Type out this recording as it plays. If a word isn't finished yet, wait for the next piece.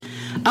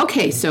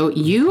Okay, so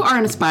you are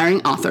an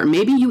aspiring author.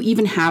 Maybe you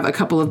even have a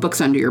couple of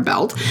books under your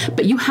belt,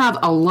 but you have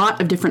a lot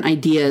of different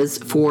ideas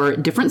for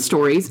different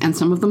stories, and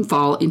some of them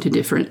fall into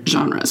different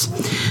genres.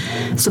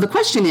 So the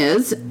question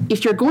is,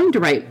 if you're going to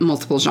write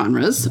multiple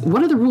genres,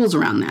 what are the rules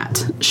around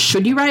that?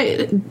 Should you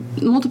write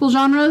multiple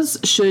genres?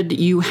 Should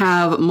you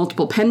have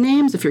multiple pen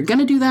names if you're going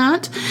to do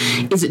that?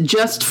 Is it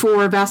just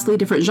for vastly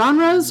different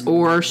genres,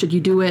 or should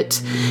you do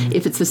it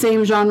if it's the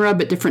same genre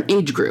but different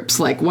age groups,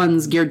 like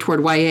one's geared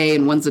toward YA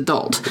and one's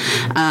adult?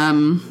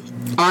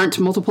 Aren't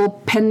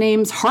multiple pen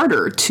names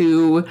harder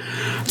to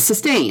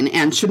sustain?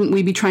 And shouldn't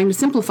we be trying to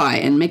simplify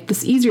and make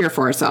this easier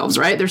for ourselves,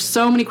 right? There's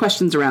so many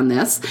questions around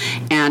this,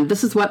 and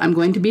this is what I'm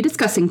going to be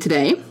discussing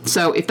today.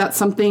 So if that's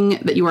something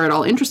that you are at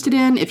all interested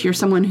in, if you're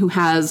someone who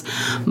has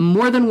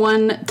more than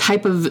one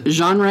type of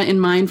genre in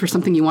mind for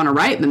something you want to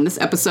write, then this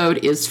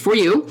episode is for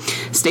you.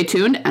 Stay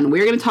tuned, and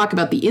we're going to talk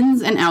about the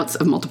ins and outs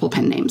of multiple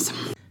pen names.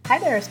 Hi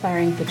there,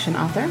 aspiring fiction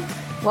author.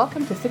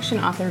 Welcome to Fiction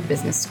Author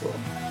Business School.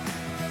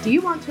 Do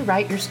you want to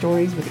write your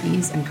stories with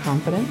ease and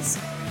confidence?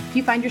 Do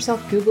you find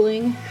yourself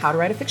Googling how to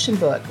write a fiction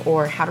book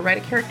or how to write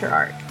a character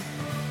arc?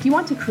 Do you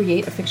want to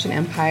create a fiction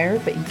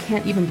empire, but you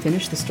can't even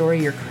finish the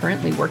story you're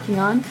currently working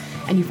on,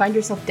 and you find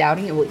yourself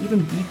doubting it will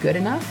even be good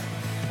enough?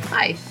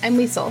 Hi, I'm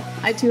Liesl.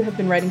 I too have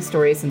been writing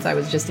stories since I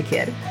was just a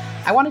kid.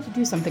 I wanted to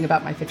do something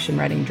about my fiction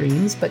writing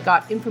dreams, but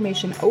got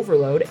information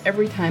overload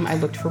every time I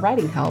looked for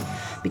writing help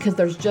because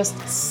there's just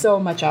so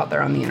much out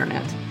there on the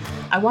internet.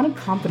 I wanted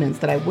confidence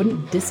that I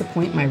wouldn't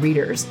disappoint my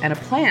readers and a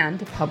plan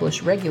to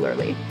publish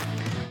regularly.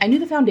 I knew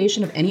the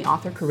foundation of any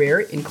author career,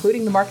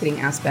 including the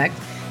marketing aspect,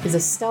 is a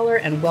stellar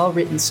and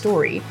well-written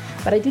story,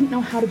 but I didn't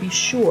know how to be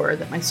sure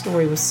that my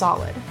story was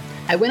solid.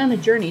 I went on a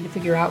journey to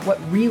figure out what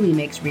really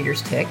makes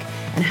readers tick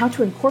and how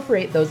to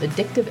incorporate those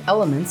addictive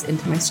elements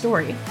into my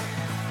story.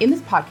 In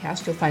this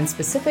podcast, you'll find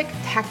specific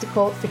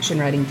tactical fiction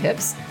writing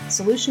tips,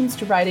 solutions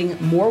to writing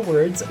more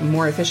words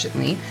more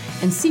efficiently,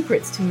 and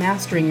secrets to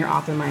mastering your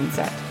author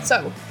mindset.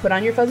 So, put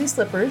on your fuzzy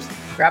slippers,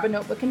 grab a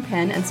notebook and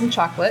pen and some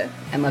chocolate,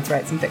 and let's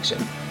write some fiction.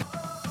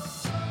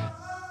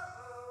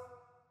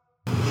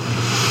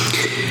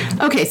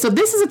 Okay, so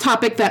this is a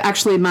topic that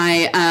actually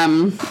my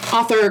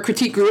author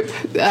critique group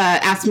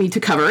asked me to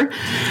cover.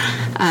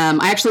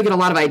 I actually get a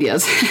lot of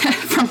ideas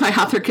from my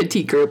author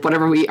critique group.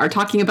 Whatever we are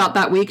talking about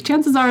that week,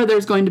 chances are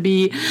there's going to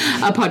be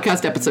a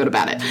podcast episode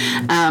about it.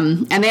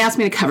 And they asked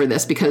me to cover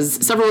this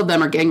because several of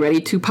them are getting ready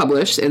to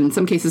publish, in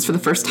some cases for the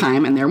first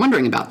time, and they're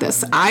wondering about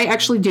this. I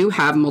actually do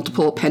have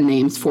multiple pen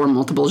names for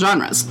multiple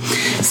genres.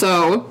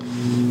 So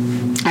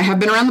I have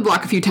been around the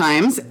block a few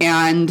times,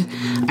 and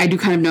I do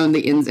kind of know the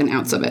ins and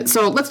outs of it.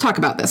 So let's talk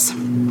about this.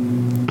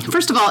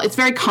 First of all, it's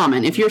very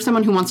common. If you're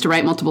someone who wants to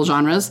write multiple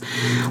genres,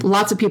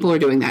 lots of people are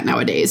doing that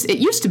nowadays. It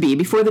used to be,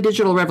 before the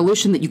digital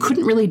revolution, that you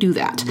couldn't really do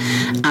that.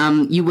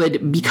 You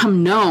would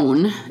become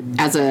known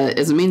as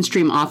a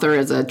mainstream author,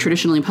 as a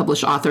traditionally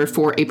published author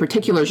for a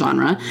particular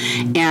genre,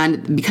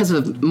 and because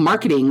of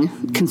marketing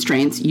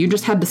constraints, you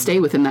just had to stay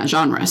within that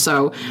genre.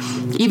 So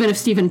even if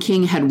Stephen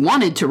King had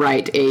wanted to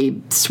write a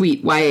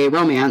sweet YA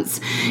romance,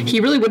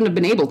 he really wouldn't have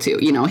been able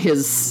to. You know,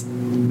 his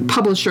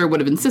publisher would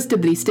have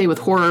insisted that he stay with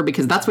horror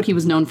because that's what he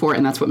was known for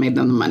and that's what made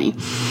them the money.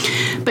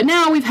 But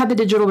now we've had the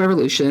digital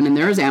revolution, and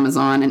there is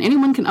Amazon, and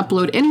anyone can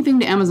upload anything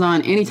to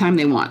Amazon anytime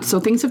they want. So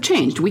things have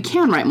changed. We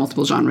can write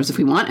multiple genres if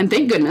we want, and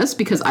thank goodness,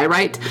 because I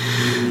write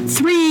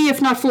 3,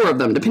 if not 4 of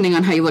them, depending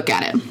on how you look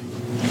at it.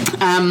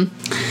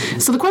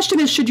 So the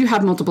question is, should you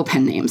have multiple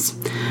pen names?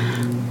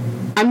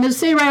 I'm going to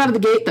say right out of the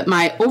gate that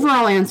my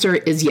overall answer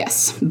is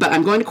yes, but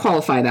I'm going to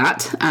qualify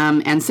that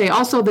and say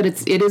also that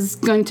it is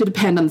going to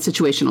depend on the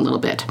situation a little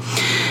bit.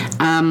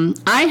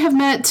 I have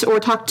met or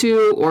talked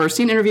to or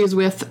seen interviews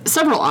with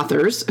several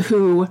authors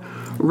who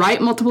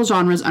write multiple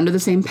genres under the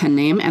same pen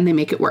name, and they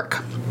make it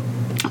work.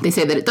 They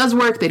say that it does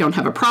work, they don't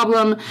have a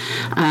problem,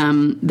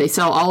 they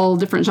sell all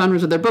different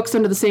genres of their books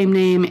under the same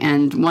name,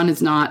 and one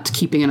is not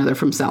keeping another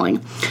from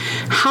selling.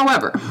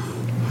 However,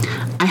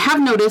 I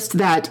have noticed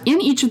that in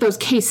each of those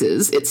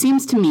cases, it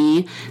seems to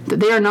me that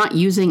they are not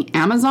using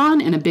Amazon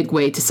in a big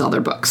way to sell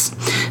their books.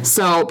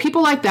 So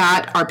people like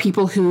that are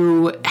people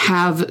who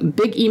have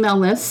big email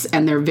lists,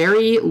 and they're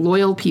very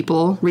loyal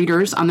people,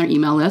 readers on their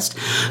email list,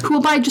 who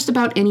will buy just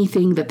about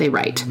anything that they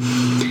write.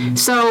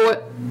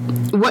 So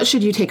what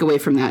should you take away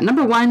from that?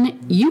 Number one,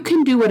 you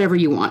can do whatever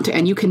you want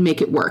and you can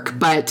make it work,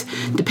 but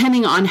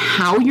depending on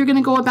how you're going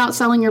to go about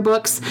selling your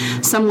books,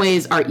 some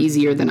ways are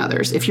easier than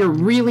others. If you're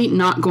really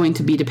not going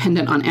to be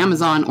dependent on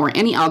Amazon or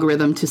any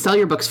algorithm to sell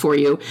your books for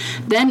you,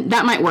 then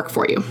that might work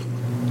for you.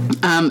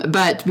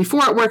 But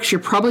before it works,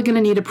 you're probably going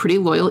to need a pretty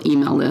loyal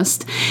email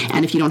list.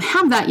 And if you don't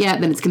have that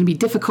yet, then it's going to be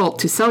difficult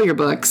to sell your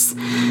books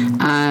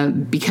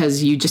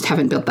because you just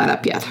haven't built that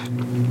up yet.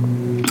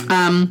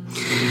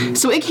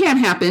 So it can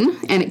happen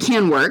and it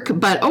can work,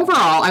 but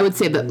overall, I would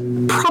say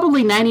that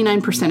probably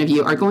 99% of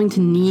you are going to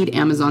need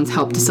Amazon's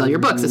help to sell your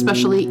books,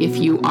 especially if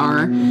you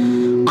are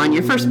on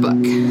your first book.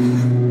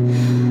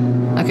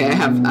 Okay, I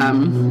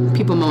have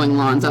people mowing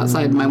lawns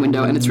outside my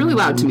window, and it's really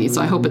loud to me,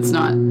 so I hope it's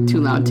not too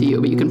loud to you,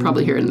 but you can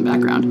probably hear it in the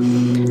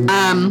background.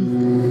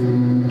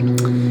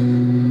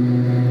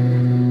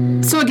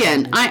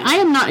 again, I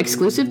am not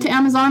exclusive to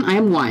Amazon. I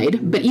am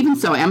wide, but even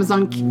so,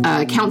 Amazon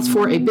counts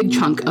for a big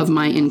chunk of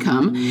my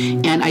income,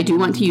 and I do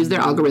want to use their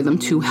algorithm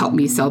to help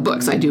me sell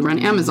books. I do run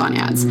Amazon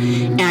ads.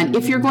 And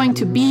if you're going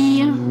to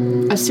be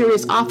a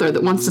serious author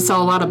that wants to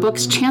sell a lot of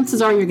books,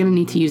 chances are you're going to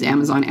need to use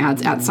Amazon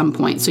ads at some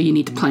point, so you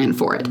need to plan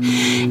for it.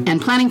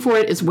 And planning for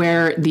it is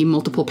where the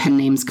multiple pen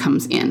names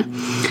comes in.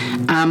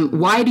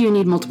 Why do you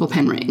need multiple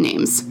pen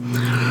names?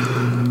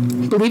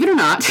 Believe it or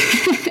not,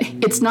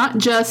 it's not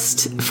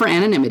just for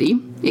anonymity.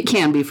 It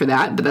can be for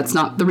that, but that's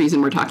not the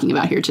reason we're talking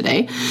about here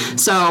today.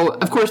 So,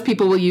 of course,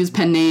 people will use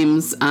pen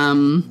names.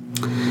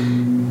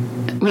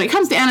 When it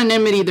comes to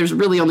anonymity, there's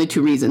really only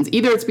two reasons.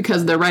 Either it's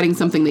because they're writing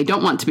something they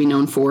don't want to be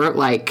known for,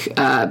 like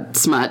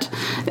smut.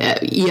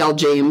 E.L.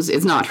 James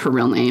is not her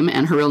real name,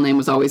 and her real name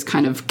was always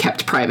kind of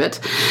kept private,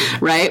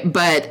 right?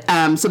 But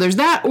so there's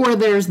that, or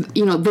there's,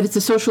 that it's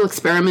a social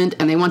experiment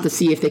and they want to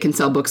see if they can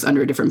sell books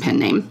under a different pen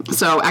name.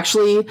 So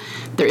actually,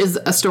 there is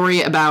a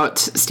story about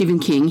Stephen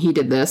King. He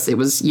did this. It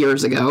was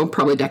years ago,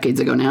 probably decades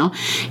ago now.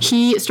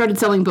 He started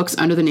selling books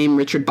under the name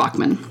Richard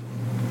Bachman.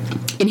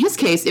 In his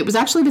case, it was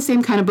actually the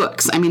same kind of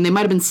books. I mean, they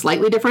might have been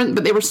slightly different,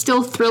 but they were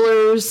still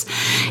thrillers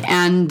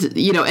and,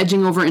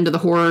 edging over into the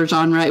horror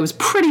genre. It was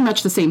pretty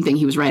much the same thing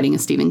he was writing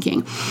as Stephen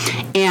King.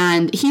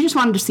 And he just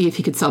wanted to see if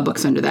he could sell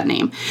books under that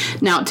name.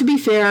 Now, to be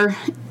fair,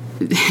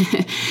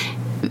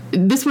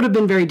 this would have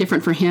been very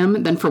different for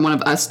him than for one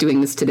of us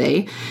doing this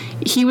today.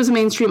 He was a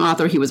mainstream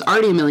author. He was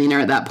already a millionaire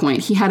at that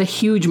point. He had a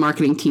huge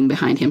marketing team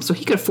behind him, so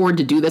he could afford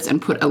to do this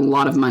and put a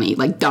lot of money,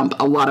 dump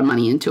a lot of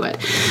money into it.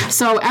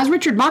 So as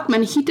Richard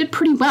Bachman, he did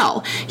pretty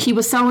well. He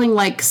was selling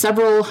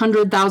several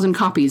 100,000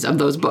 copies of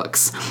those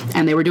books,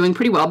 and they were doing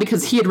pretty well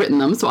because he had written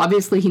them, so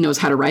obviously he knows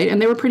how to write,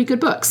 and they were pretty good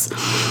books.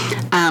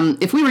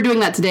 If we were doing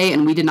that today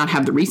and we did not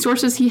have the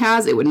resources he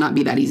has, it would not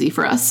be that easy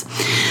for us.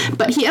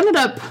 But he ended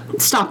up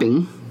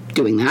stopping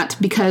doing that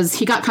because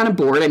he got kind of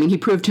bored. I mean, he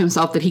proved to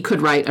himself that he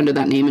could write under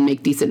that name and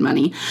make decent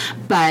money,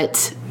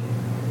 but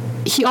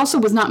he also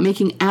was not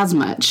making as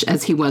much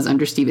as he was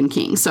under Stephen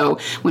King. So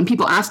when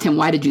people asked him,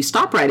 why did you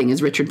stop writing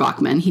as Richard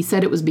Bachman? He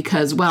said it was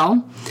because,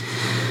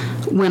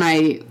 when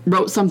I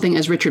wrote something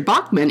as Richard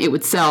Bachman, it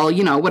would sell,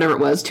 whatever it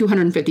was,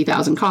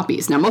 250,000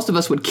 copies. Now, most of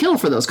us would kill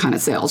for those kind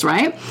of sales,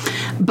 right?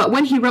 But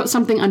when he wrote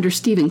something under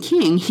Stephen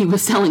King, he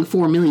was selling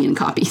 4 million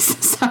copies.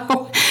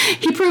 So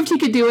he proved he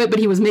could do it, but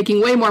he was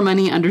making way more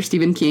money under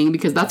Stephen King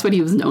because that's what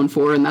he was known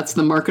for, and that's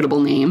the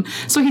marketable name.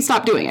 So he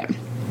stopped doing it.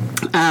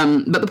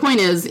 But the point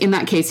is, in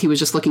that case, he was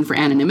just looking for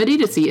anonymity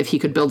to see if he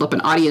could build up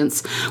an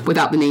audience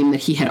without the name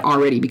that he had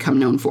already become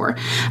known for.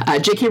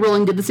 J.K.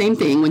 Rowling did the same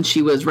thing when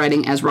she was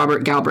writing as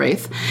Robert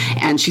Galbraith,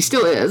 and she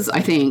still is,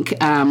 I think.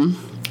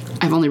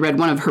 I've only read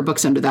one of her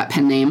books under that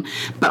pen name,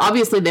 but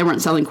obviously they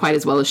weren't selling quite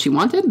as well as she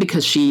wanted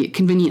because she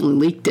conveniently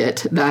leaked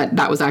it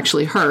that was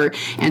actually her,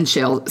 and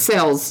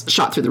sales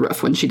shot through the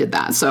roof when she did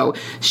that. So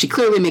she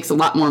clearly makes a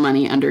lot more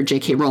money under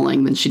J.K.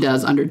 Rowling than she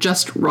does under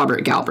just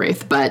Robert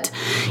Galbraith. But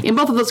in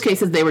both of those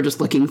cases, they were just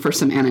looking for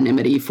some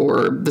anonymity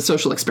for the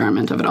social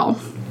experiment of it all.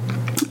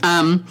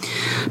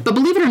 But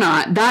believe it or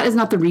not, that is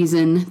not the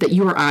reason that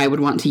you or I would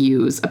want to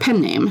use a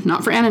pen name,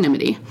 not for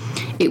anonymity.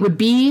 It would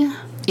be,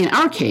 in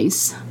our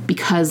case,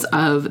 because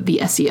of the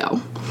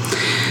SEO.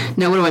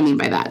 Now, what do I mean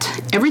by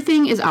that?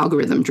 Everything is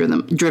algorithm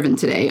driven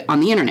today on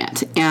the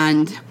internet,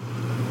 and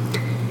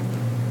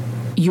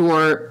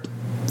your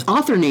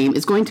author name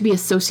is going to be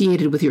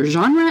associated with your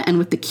genre and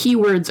with the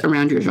keywords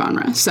around your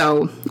genre.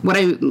 So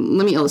let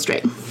me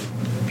illustrate.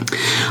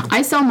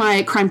 I sell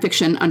my crime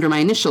fiction under my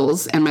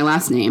initials and my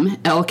last name,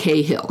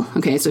 L.K. Hill.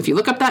 Okay, so if you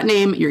look up that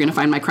name, you're going to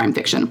find my crime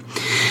fiction.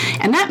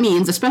 And that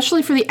means,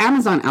 especially for the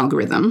Amazon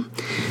algorithm,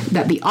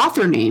 that the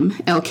author name,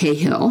 L.K.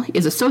 Hill,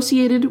 is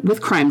associated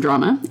with crime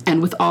drama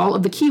and with all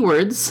of the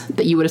keywords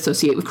that you would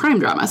associate with crime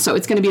drama. So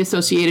it's going to be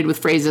associated with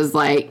phrases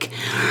like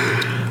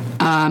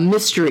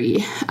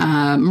mystery,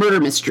 murder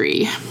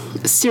mystery,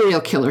 serial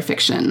killer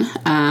fiction,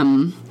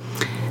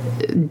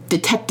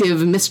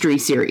 detective mystery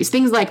series,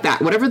 things like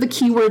that. Whatever the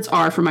keywords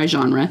are for my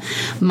genre,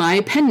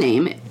 my pen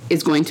name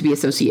is going to be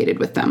associated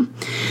with them.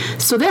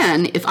 So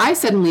then, if I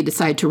suddenly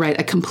decide to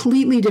write a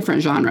completely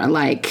different genre,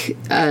 like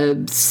a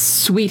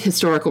sweet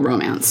historical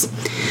romance,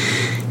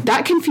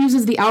 that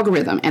confuses the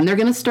algorithm, and they're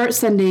going to start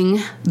sending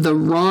the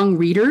wrong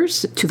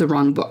readers to the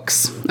wrong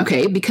books,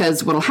 okay?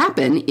 Because what'll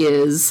happen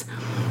is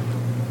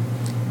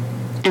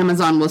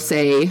Amazon will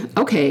say,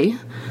 okay,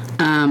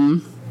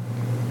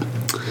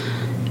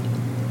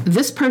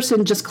 this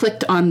person just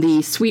clicked on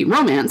the Sweet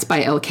Romance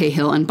by L.K.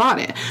 Hill and bought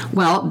it.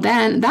 Well,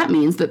 then that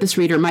means that this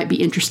reader might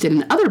be interested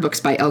in other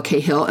books by L.K.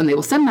 Hill, and they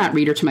will send that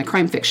reader to my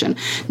crime fiction.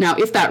 Now,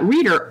 if that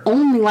reader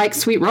only likes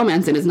Sweet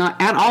Romance and is not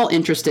at all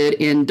interested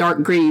in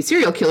dark, gritty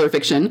serial killer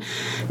fiction,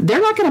 they're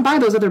not going to buy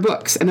those other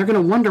books, and they're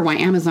going to wonder why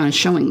Amazon is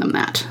showing them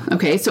that.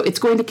 Okay, so it's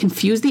going to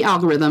confuse the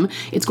algorithm,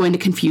 it's going to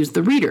confuse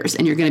the readers,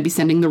 and you're going to be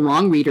sending the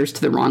wrong readers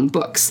to the wrong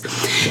books.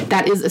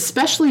 That is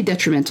especially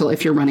detrimental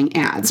if you're running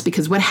ads,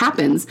 because what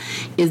happens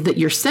is that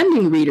you're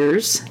sending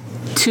readers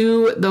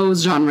to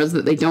those genres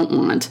that they don't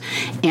want,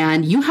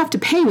 and you have to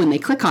pay when they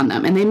click on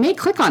them. And they may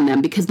click on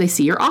them because they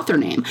see your author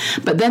name,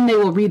 but then they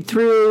will read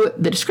through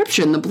the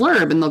description, the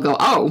blurb, and they'll go,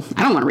 oh,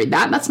 I don't want to read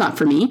that. That's not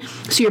for me.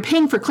 So you're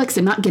paying for clicks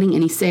and not getting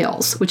any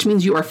sales, which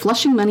means you are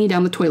flushing money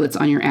down the toilets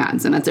on your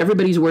ads, and that's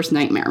everybody's worst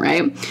nightmare,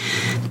 right?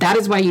 That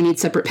is why you need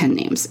separate pen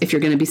names if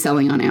you're going to be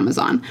selling on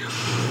Amazon.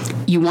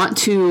 You want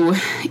to,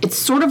 it's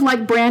sort of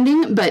like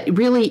branding, but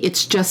really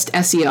it's just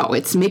SEO.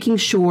 It's making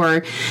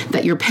sure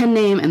that your pen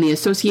name and the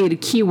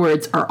associated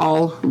keywords are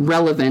all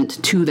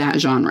relevant to that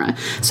genre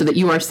so that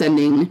you are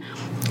sending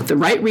the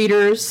right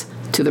readers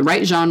to the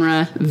right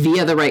genre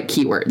via the right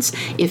keywords.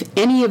 If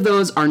any of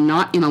those are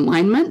not in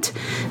alignment,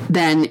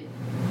 then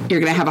you're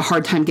going to have a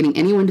hard time getting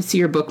anyone to see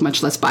your book,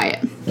 much less buy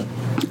it.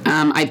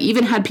 I've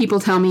even had people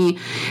tell me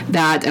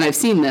that, and I've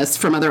seen this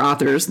from other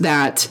authors,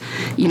 that,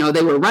 you know,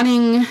 they were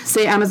running,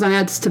 say, Amazon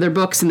ads to their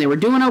books and they were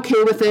doing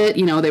okay with it.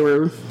 You know,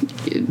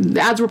 the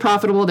ads were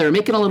profitable. They were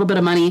making a little bit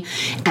of money.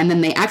 And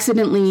then they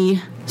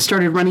accidentally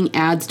started running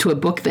ads to a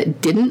book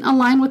that didn't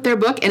align with their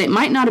book. And it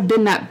might not have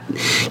been that,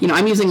 you know,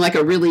 I'm using like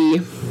a really,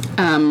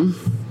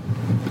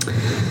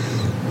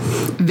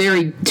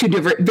 very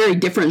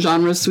different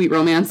genres, sweet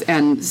romance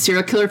and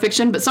serial killer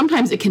fiction. But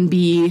sometimes it can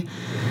be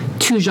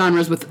two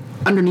genres with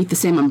underneath the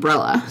same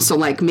umbrella. So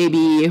like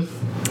maybe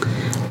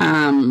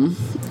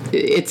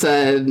it's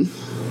a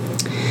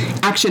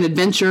action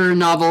adventure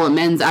novel, a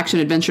men's action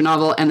adventure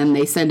novel, and then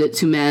they send it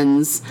to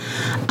men's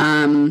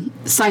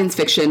science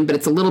fiction, but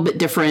it's a little bit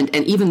different.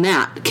 And even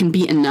that can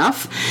be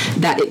enough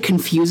that it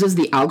confuses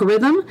the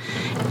algorithm,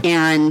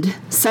 and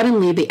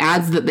suddenly the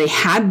ads that they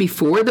had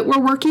before that were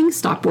working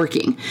stop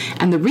working.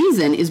 And the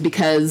reason is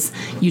because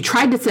you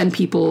tried to send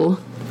people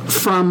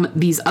from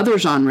these other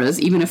genres,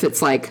 even if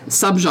it's like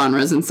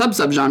subgenres and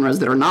sub-subgenres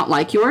that are not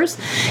like yours,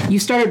 you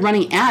started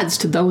running ads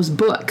to those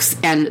books,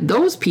 and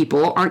those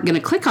people aren't going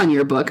to click on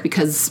your book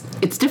because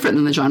it's different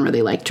than the genre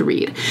they like to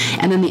read.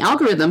 And then the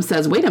algorithm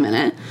says, wait a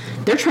minute,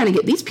 they're trying to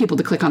get these people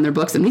to click on their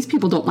books, and these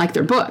people don't like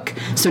their book.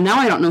 So now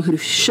I don't know who to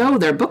show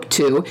their book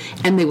to,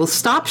 and they will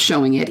stop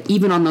showing it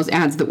even on those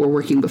ads that were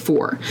working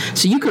before.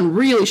 So you can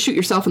really shoot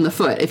yourself in the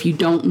foot if you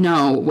don't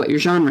know what your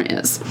genre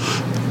is.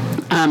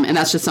 And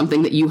that's just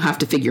something that you have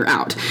to figure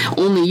out.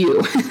 Only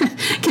you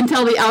can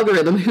tell the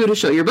algorithm who to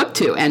show your book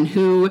to and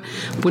who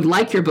would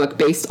like your book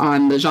based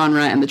on the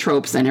genre and the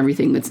tropes and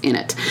everything that's in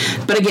it.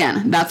 But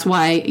again, that's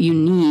why you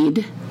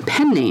need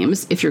pen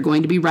names if you're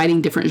going to be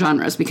writing different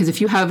genres, because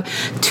if you have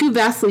two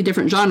vastly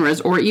different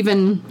genres or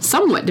even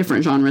somewhat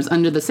different genres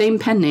under the same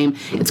pen name,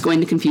 it's going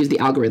to confuse the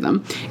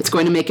algorithm. It's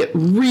going to make it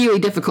really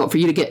difficult for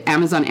you to get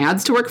Amazon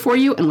ads to work for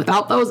you, and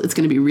without those, it's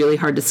going to be really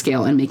hard to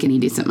scale and make any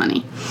decent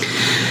money.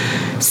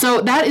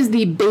 So that is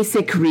the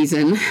basic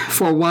reason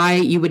for why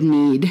you would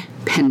need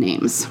pen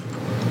names.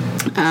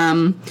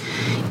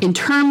 In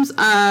terms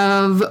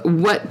of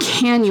what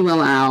can you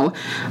allow,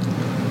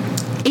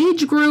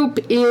 age group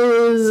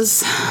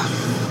is,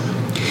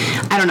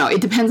 I don't know,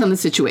 it depends on the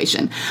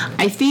situation.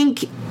 I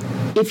think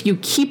if you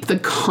keep the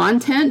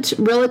content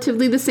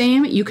relatively the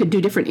same, you could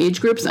do different age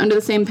groups under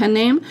the same pen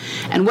name.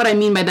 And what I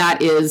mean by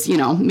that is, you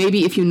know,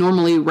 maybe if you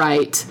normally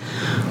write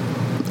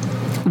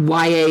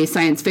YA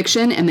science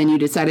fiction and then you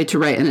decided to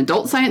write an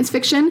adult science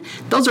fiction,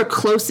 those are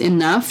close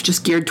enough,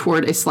 just geared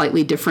toward a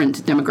slightly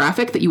different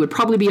demographic, that you would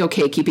probably be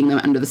okay keeping them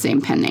under the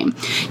same pen name.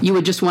 You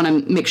would just want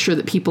to make sure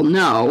that people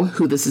know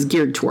who this is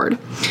geared toward.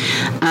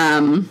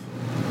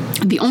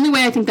 The only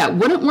way I think that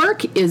wouldn't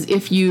work is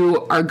if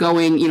you are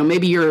going, you know,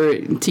 maybe you're,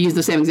 to use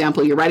the same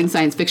example, you're writing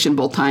science fiction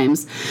both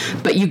times,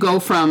 but you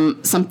go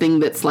from something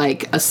that's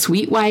like a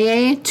sweet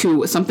YA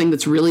to something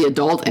that's really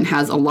adult and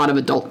has a lot of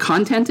adult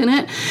content in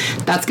it.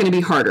 That's going to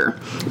be harder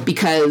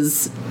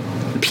because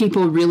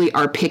people really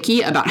are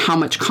picky about how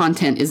much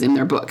content is in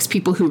their books.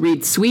 People who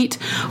read sweet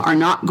are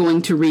not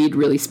going to read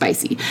really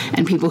spicy,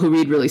 and people who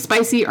read really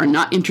spicy are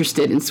not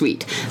interested in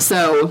sweet.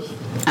 So,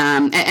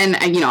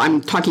 and you know,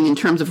 I'm talking in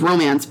terms of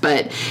romance,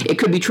 but it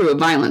could be true of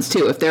violence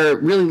too. If they're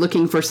really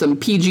looking for some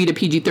PG to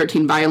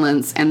PG-13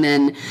 violence, and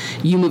then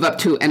you move up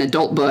to an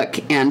adult book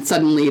and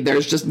suddenly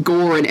there's just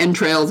gore and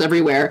entrails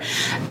everywhere,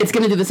 it's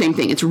going to do the same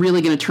thing. It's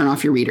really going to turn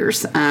off your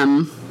readers.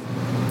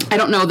 I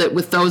don't know that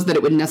with those that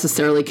it would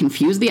necessarily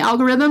confuse the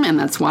algorithm, and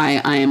that's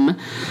why I'm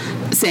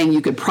saying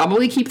you could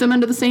probably keep them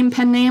under the same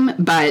pen name,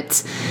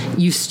 but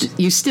you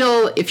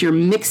still, if you're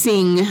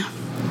mixing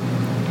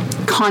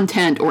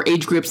content or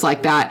age groups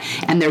like that,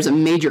 and there's a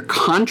major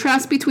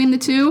contrast between the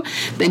two,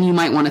 then you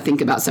might want to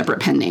think about separate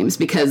pen names,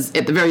 because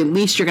at the very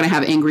least you're going to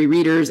have angry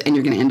readers and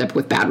you're going to end up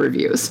with bad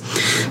reviews.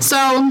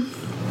 So,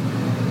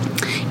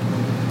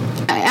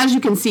 as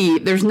you can see,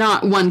 there's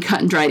not one cut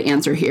and dried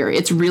answer here.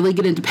 It's really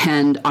going to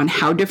depend on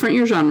how different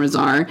your genres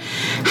are,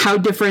 how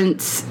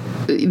different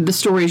the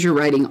stories you're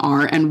writing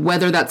are, and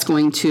whether that's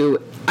going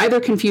to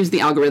either confuse the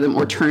algorithm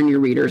or turn your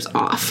readers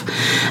off.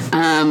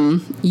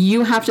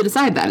 You have to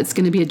decide that. It's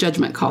going to be a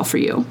judgment call for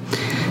you.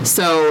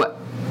 So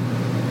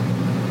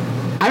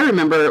I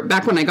remember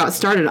back when I got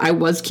started, I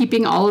was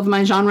keeping all of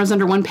my genres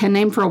under one pen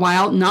name for a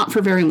while, not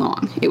for very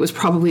long. It was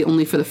probably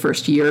only for the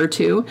first year or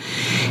two.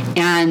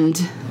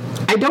 And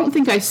I don't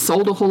think I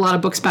sold a whole lot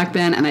of books back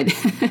then, and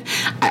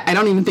I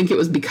don't even think it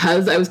was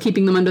because I was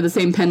keeping them under the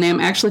same pen name.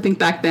 I actually think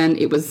back then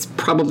it was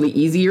probably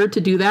easier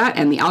to do that,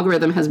 and the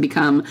algorithm has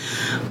become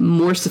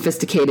more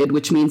sophisticated,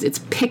 which means it's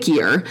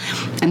pickier,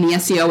 and the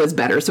SEO is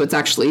better, so it's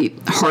actually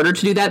harder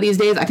to do that these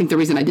days. I think the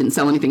reason I didn't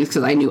sell anything is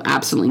because I knew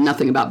absolutely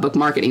nothing about book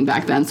marketing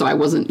back then, so I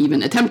wasn't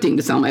even attempting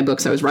to sell my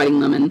books. I was writing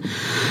them and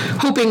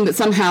hoping that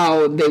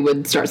somehow they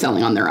would start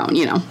selling on their own,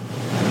 you know.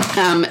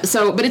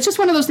 But it's just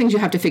one of those things you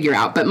have to figure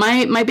out. But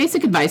my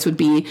basic advice would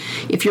be,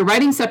 if you're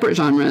writing separate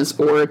genres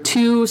or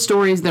two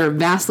stories that are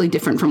vastly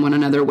different from one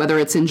another, whether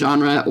it's in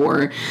genre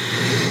or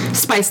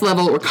spice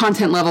level or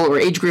content level or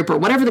age group or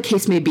whatever the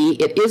case may be,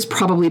 it is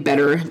probably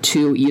better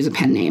to use a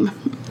pen name.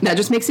 That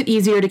just makes it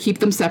easier to keep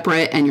them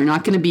separate, and you're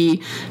not going to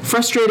be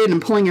frustrated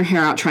and pulling your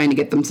hair out trying to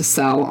get them to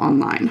sell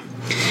online.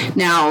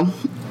 Now,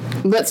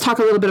 let's talk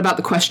a little bit about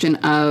the question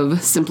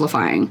of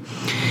simplifying.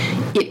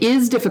 It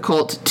is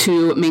difficult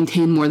to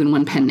maintain more than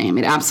one pen name.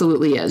 It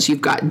absolutely is.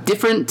 You've got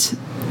different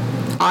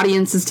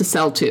audiences to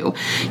sell to.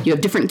 You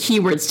have different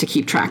keywords to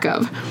keep track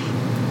of.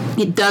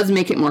 It does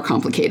make it more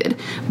complicated,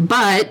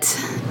 but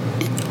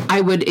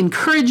I would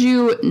encourage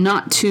you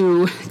not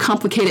to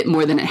complicate it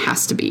more than it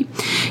has to be.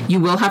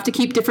 You will have to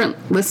keep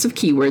different lists of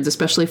keywords,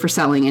 especially for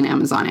selling in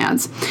Amazon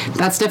ads.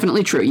 That's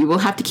definitely true. You will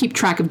have to keep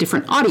track of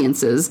different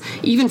audiences.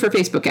 Even for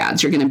Facebook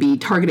ads, you're going to be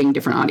targeting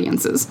different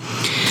audiences.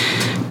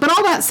 But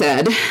all that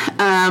said,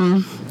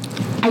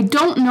 I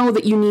don't know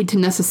that you need to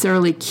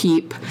necessarily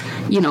keep,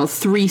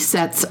 3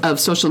 sets of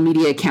social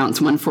media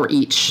accounts, one for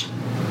each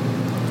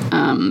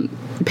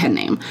pen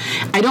name.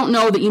 I don't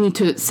know that you need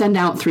to send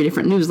out 3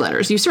 different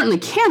newsletters. You certainly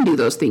can do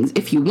those things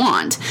if you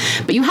want,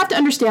 but you have to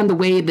understand the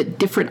way that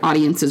different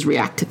audiences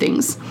react to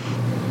things.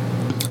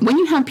 When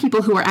you have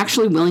people who are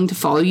actually willing to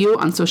follow you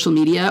on social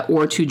media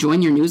or to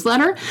join your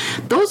newsletter,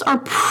 those are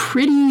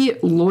pretty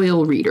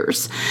loyal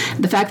readers.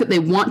 The fact that they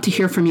want to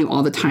hear from you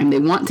all the time, they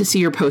want to see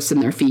your posts in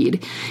their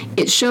feed,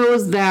 it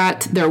shows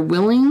that they're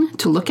willing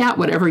to look at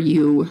whatever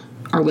you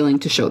are willing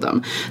to show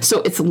them.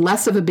 So it's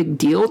less of a big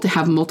deal to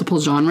have multiple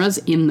genres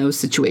in those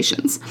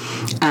situations.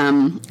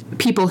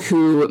 People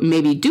who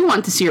maybe do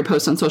want to see your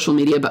posts on social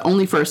media, but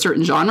only for a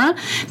certain genre,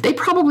 they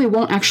probably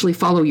won't actually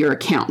follow your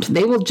account.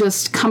 They will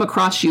just come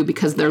across you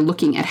because they're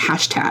looking at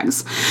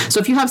hashtags. So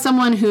if you have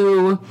someone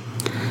who,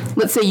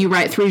 let's say you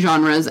write 3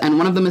 genres and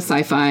one of them is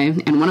sci-fi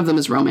and one of them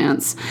is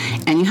romance,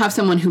 and you have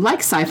someone who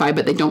likes sci-fi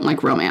but they don't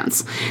like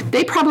romance,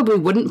 they probably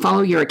wouldn't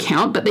follow your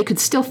account, but they could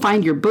still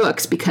find your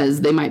books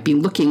because they might be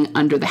looking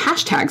under the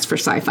hashtags for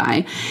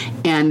sci-fi,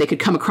 and they could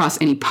come across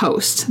any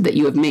post that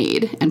you have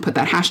made and put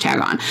that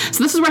hashtag on.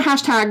 So this is where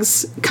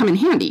hashtags come in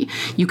handy.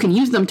 You can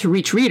use them to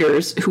reach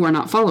readers who are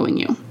not following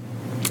you.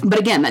 But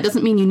again, that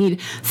doesn't mean you need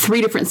 3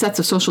 different sets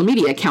of social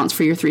media accounts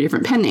for your 3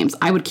 different pen names.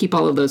 I would keep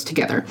all of those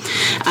together.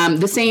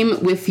 The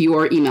same with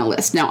your email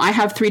list. Now, I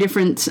have 3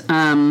 different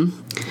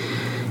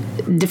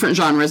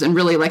genres, and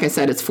really, like I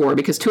said, it's 4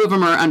 because 2 of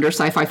them are under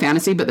sci-fi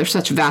fantasy, but they're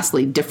such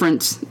vastly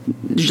different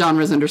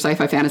genres under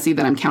sci-fi fantasy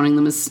that I'm counting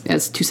them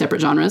as 2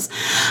 separate genres.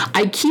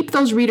 I keep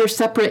those readers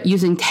separate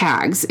using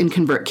tags in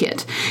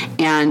ConvertKit,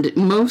 and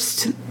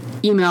most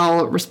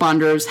email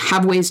responders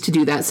have ways to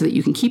do that so that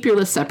you can keep your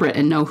list separate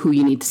and know who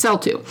you need to sell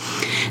to.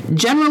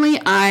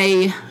 Generally,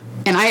 I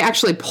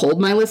actually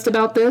pulled my list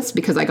about this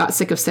because I got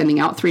sick of sending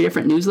out 3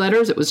 different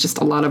newsletters. It was just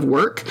a lot of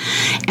work.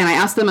 And I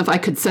asked them if I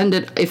could send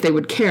it, if they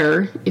would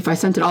care, if I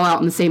sent it all out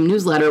in the same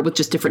newsletter with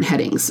just different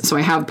headings. So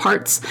I have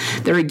parts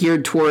that are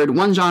geared toward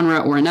one genre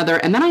or another.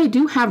 And then I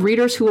do have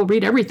readers who will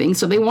read everything,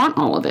 so they want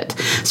all of it.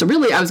 So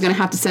really, I was going to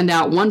have to send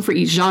out one for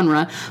each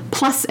genre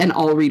plus an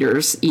all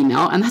readers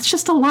email. And that's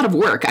just a lot of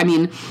work. I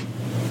mean,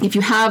 if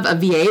you have a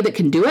VA that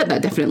can do it,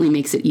 that definitely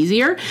makes it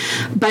easier.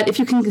 But if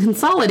you can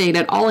consolidate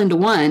it all into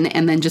one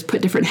and then just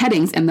put different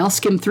headings and they'll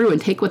skim through and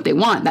take what they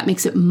want, that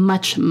makes it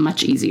much,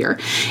 much easier.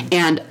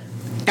 And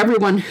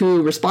everyone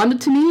who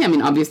responded to me, I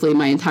mean, obviously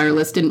my entire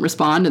list didn't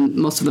respond and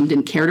most of them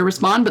didn't care to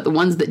respond, but the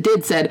ones that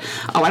did said,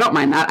 oh, I don't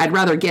mind that. I'd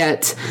rather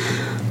get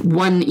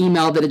one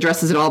email that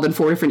addresses it all than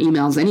 4 different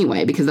emails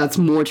anyway, because that's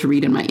more to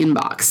read in my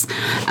inbox.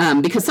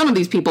 Because some of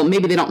these people,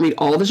 maybe they don't read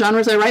all the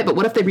genres I write, but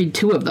what if they read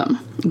 2 of them?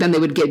 Then they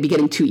would be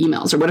getting 2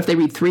 emails. Or what if they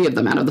read 3 of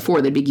them out of the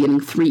 4? They'd be getting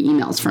 3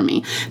 emails from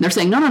me. And they're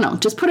saying, no,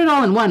 just put it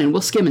all in one and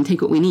we'll skim and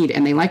take what we need.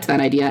 And they liked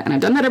that idea. And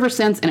I've done that ever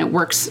since, and it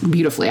works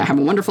beautifully. I have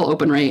a wonderful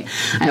open rate.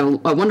 I have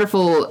a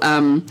wonderful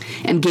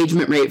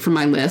engagement rate for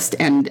my list,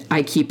 and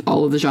I keep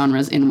all of the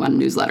genres in one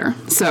newsletter.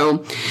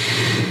 So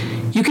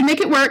you can make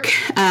it work.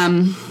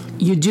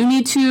 You do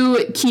need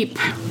to keep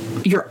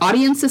your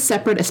audiences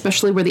separate,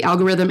 especially where the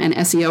algorithm and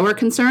SEO are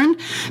concerned.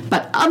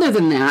 But other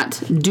than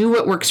that, do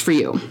what works for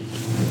you.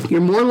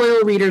 Your more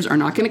loyal readers are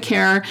not going to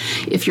care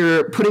if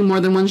you're putting more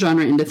than one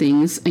genre into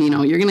things. You're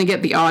going to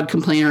get the odd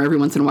complainer every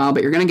once in a while,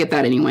 but you're going to get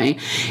that anyway.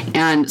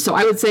 And so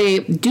I would say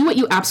do what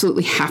you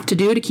absolutely have to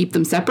do to keep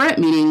them separate,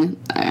 meaning,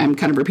 I'm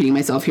kind of repeating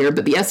myself here,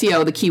 but the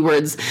SEO, the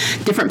keywords,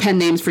 different pen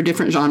names for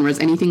different genres,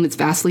 anything that's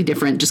vastly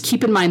different, just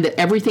keep in mind that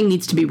everything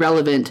needs to be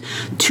relevant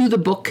to the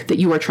book that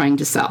you are trying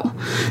to sell.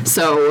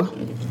 So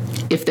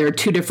if there are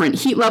 2 different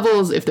heat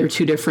levels, if there are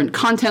 2 different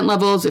content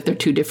levels, if there are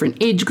 2 different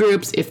age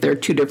groups, if there are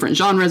 2 different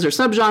genres or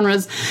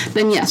subgenres,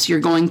 then yes, you're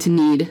going to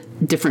need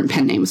different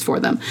pen names for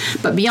them.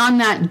 But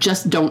beyond that,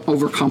 just don't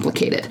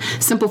overcomplicate it.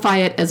 Simplify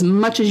it as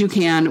much as you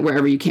can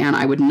wherever you can.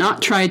 I would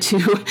not try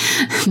to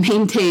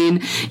maintain,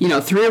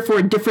 3 or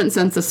 4 different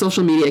sets of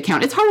social media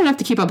account. It's hard enough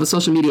to keep up with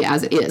social media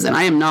as it is, and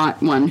I am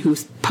not one who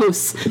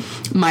posts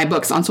my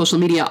books on social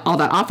media all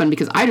that often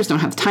because I just don't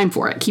have the time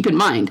for it. Keep in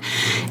mind,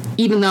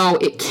 even though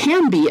it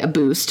can be a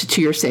boost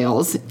to your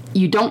sales,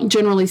 you don't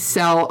generally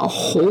sell a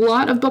whole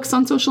lot of books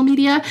on social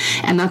media,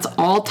 and that's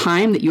all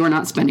time that you are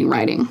not spending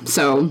writing.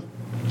 So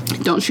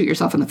don't shoot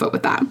yourself in the foot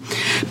with that.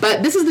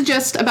 But this is the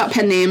gist about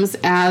pen names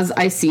as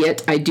I see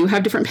it. I do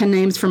have different pen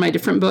names for my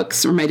different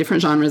books, or my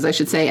different genres, I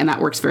should say, and that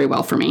works very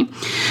well for me.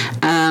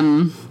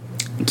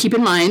 Keep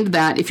in mind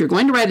that if you're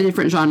going to write a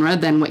different genre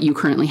than what you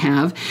currently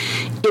have,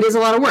 it is a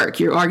lot of work.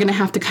 You are going to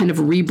have to kind of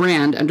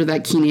rebrand under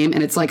that key name,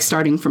 and it's like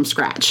starting from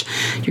scratch.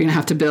 You're going to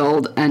have to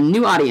build a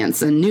new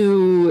audience, a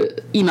new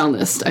email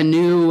list, a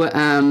new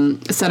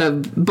set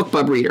of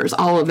BookBub readers,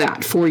 all of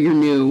that for your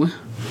new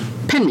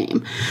pen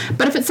name.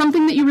 But if it's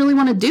something that you really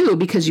want to do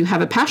because you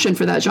have a passion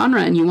for that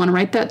genre and you want to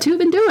write that too,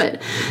 then do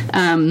it.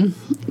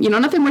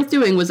 Nothing worth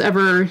doing was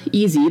ever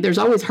easy. There's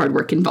always hard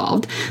work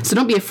involved. So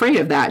don't be afraid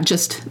of that.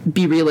 Just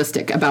be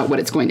realistic about what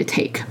it's going to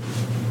take.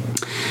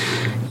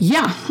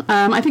 Yeah,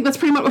 I think that's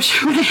pretty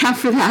much what I have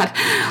for that.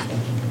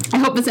 I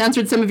hope this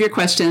answered some of your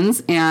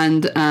questions.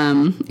 And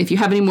if you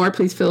have any more,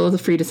 please feel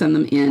free to send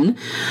them in.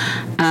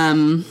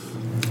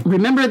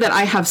 Remember that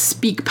I have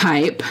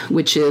SpeakPipe,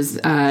 which is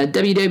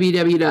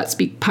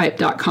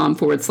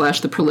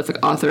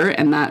www.speakpipe.com/theprolificauthor,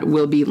 and that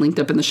will be linked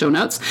up in the show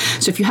notes.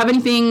 So if you have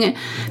anything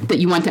that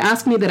you want to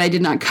ask me that I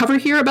did not cover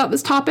here about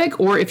this topic,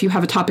 or if you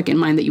have a topic in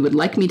mind that you would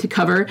like me to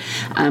cover,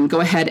 go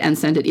ahead and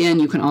send it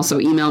in. You can also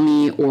email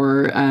me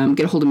or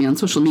get a hold of me on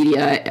social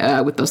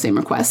media with those same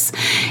requests.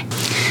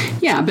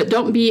 Yeah, but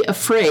don't be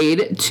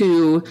afraid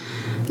to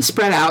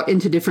spread out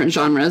into different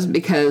genres,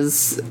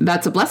 because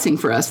that's a blessing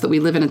for us that we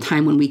live in a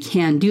time when we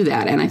can do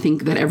that. And I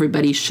think that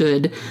everybody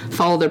should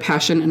follow their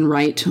passion and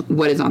write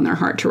what is on their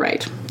heart to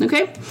write.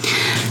 Okay?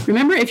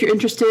 Remember, if you're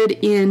interested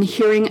in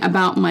hearing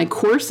about my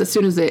course as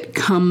soon as it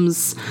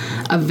comes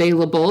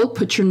available,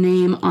 put your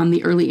name on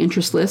the early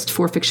interest list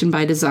for Fiction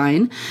by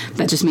Design.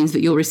 That just means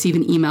that you'll receive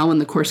an email when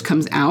the course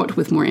comes out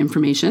with more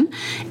information,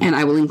 and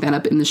I will link that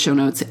up in the show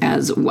notes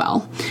as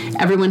well.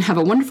 Everyone have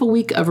a wonderful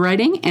week of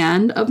writing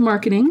and of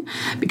marketing,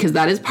 because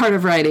that is part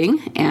of writing,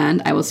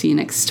 and I will see you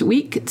next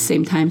week,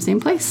 same time, same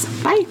place.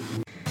 Bye.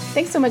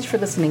 Thanks so much for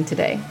listening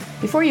today.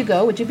 Before you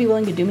go, would you be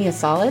willing to do me a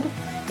solid?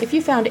 If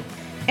you found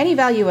any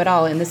value at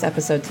all in this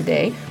episode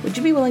today, would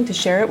you be willing to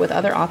share it with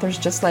other authors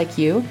just like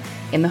you,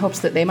 in the hopes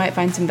that they might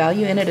find some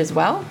value in it as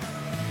well?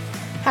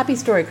 Happy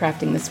story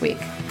crafting this week.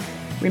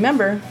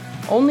 Remember,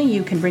 only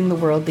you can bring the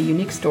world the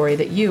unique story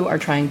that you are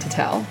trying to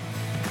tell.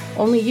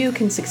 Only you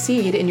can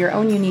succeed in your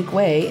own unique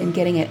way in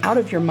getting it out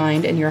of your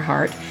mind and your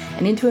heart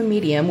and into a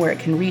medium where it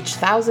can reach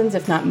thousands,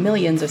 if not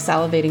millions, of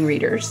salivating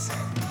readers.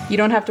 You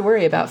don't have to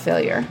worry about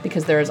failure,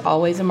 because there is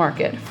always a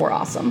market for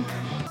awesome.